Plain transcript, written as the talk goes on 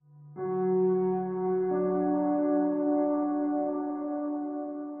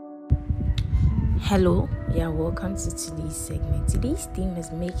Hello, welcome to today's segment. Today's theme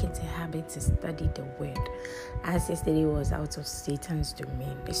is make it a habit to study the word. As yesterday was out of Satan's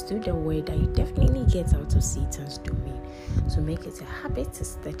domain, it's through the word that you definitely get out of Satan's domain. So make it a habit to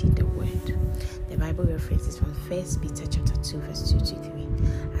study the word. The Bible references from 1 Peter chapter 2 verse 2 to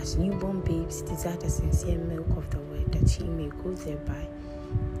 3. As newborn babes desire the sincere milk of the word, that ye may go thereby.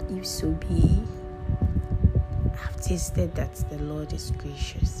 If so be, have tasted that the Lord is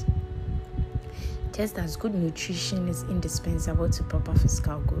gracious. Just as good nutrition is indispensable to proper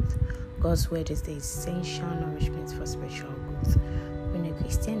physical growth, God's word is the essential nourishment for spiritual growth. When a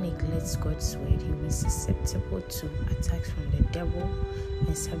Christian neglects God's word, he will be susceptible to attacks from the devil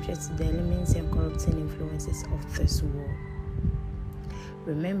and subject to the elements and corrupting influences of this world.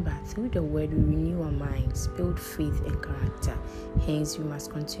 Remember, through the word we renew our minds, build faith and character. Hence, we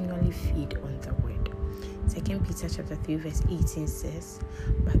must continually feed on the word. 2 Peter chapter 3 verse 18 says,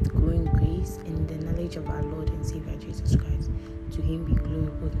 "But grow in grace and in the knowledge of our Lord and Savior Jesus Christ. To him be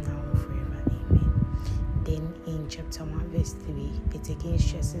glory both now and forever. Amen." Then in chapter 1 verse 3, it again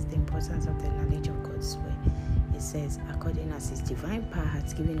stresses the importance of the knowledge of God's word. It says, "According as his divine power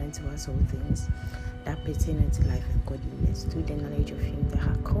has given unto us all things that pertain unto life and godliness, through the knowledge of him that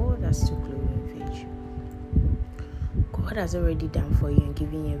hath called us to glory and virtue." God has already done for you and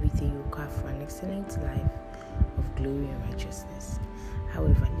given you everything you require for an excellent life of glory and righteousness.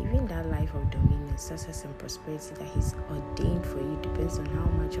 However, living that life of dominion, success, and prosperity that He's ordained for you depends on how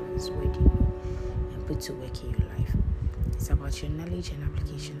much of His word you know and put to work in your life. It's about your knowledge and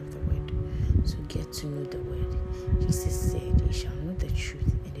application of the word. So get to know the word. Jesus said, "You shall know the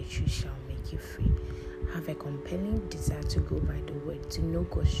truth, and the truth shall make you free." Have a compelling desire to go by the word, to know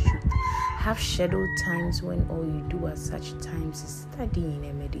God's truth. Have scheduled times when all you do at such times is studying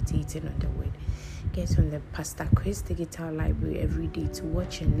and meditating on the word. Get on the Pastor Chris Digital Library every day to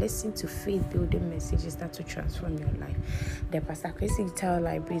watch and listen to faith-building messages that will transform your life. The Pastor Chris Digital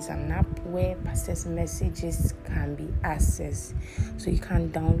Library is an app where pastors' messages can be accessed. So you can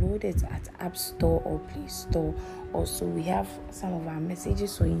download it at App Store or Play Store. Also, we have some of our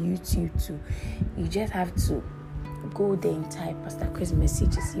messages on YouTube too. You just have to go there and type Pastor Chris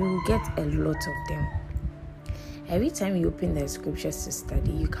messages. You will get a lot of them. Every time you open the scriptures to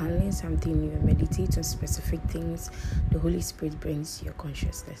study, you can learn something new and meditate on specific things the Holy Spirit brings to your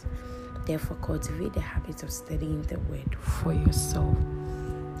consciousness. Therefore, cultivate the habit of studying the word for yourself.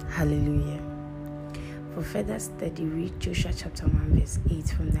 Hallelujah. For further study, read Joshua chapter 1 verse 8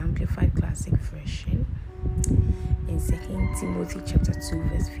 from the Amplified Classic Version and 2 Timothy chapter 2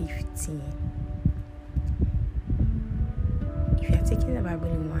 verse 15. If you are taking the Bible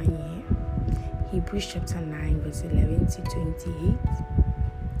in 1 year, Hebrews chapter 9 verse 11 to 28,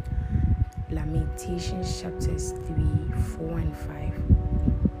 Lamentations chapters 3, 4 and 5.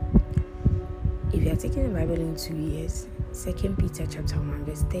 If you are taking the Bible in 2 years, 2 Peter chapter 1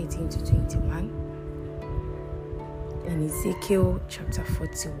 verse 13 to 21, and Ezekiel chapter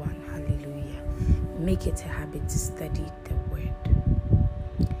 41. Hallelujah. Make it a habit to study the word.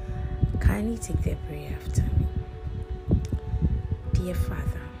 Kindly take the prayer after me. Dear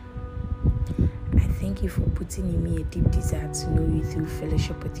Father, I thank you for putting in me a deep desire to know you through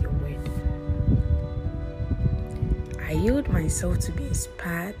fellowship with your word. I yield myself to be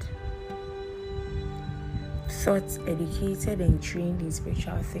inspired, taught, educated, and trained in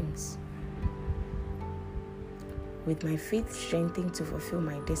spiritual things, with my faith strengthened to fulfill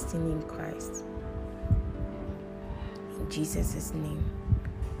my destiny in Christ. In Jesus' name,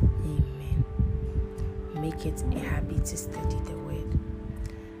 amen. Make it a habit to study the word.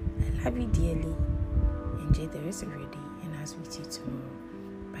 I love you dearly. Enjoy the rest of your day, and I'll speak to you tomorrow.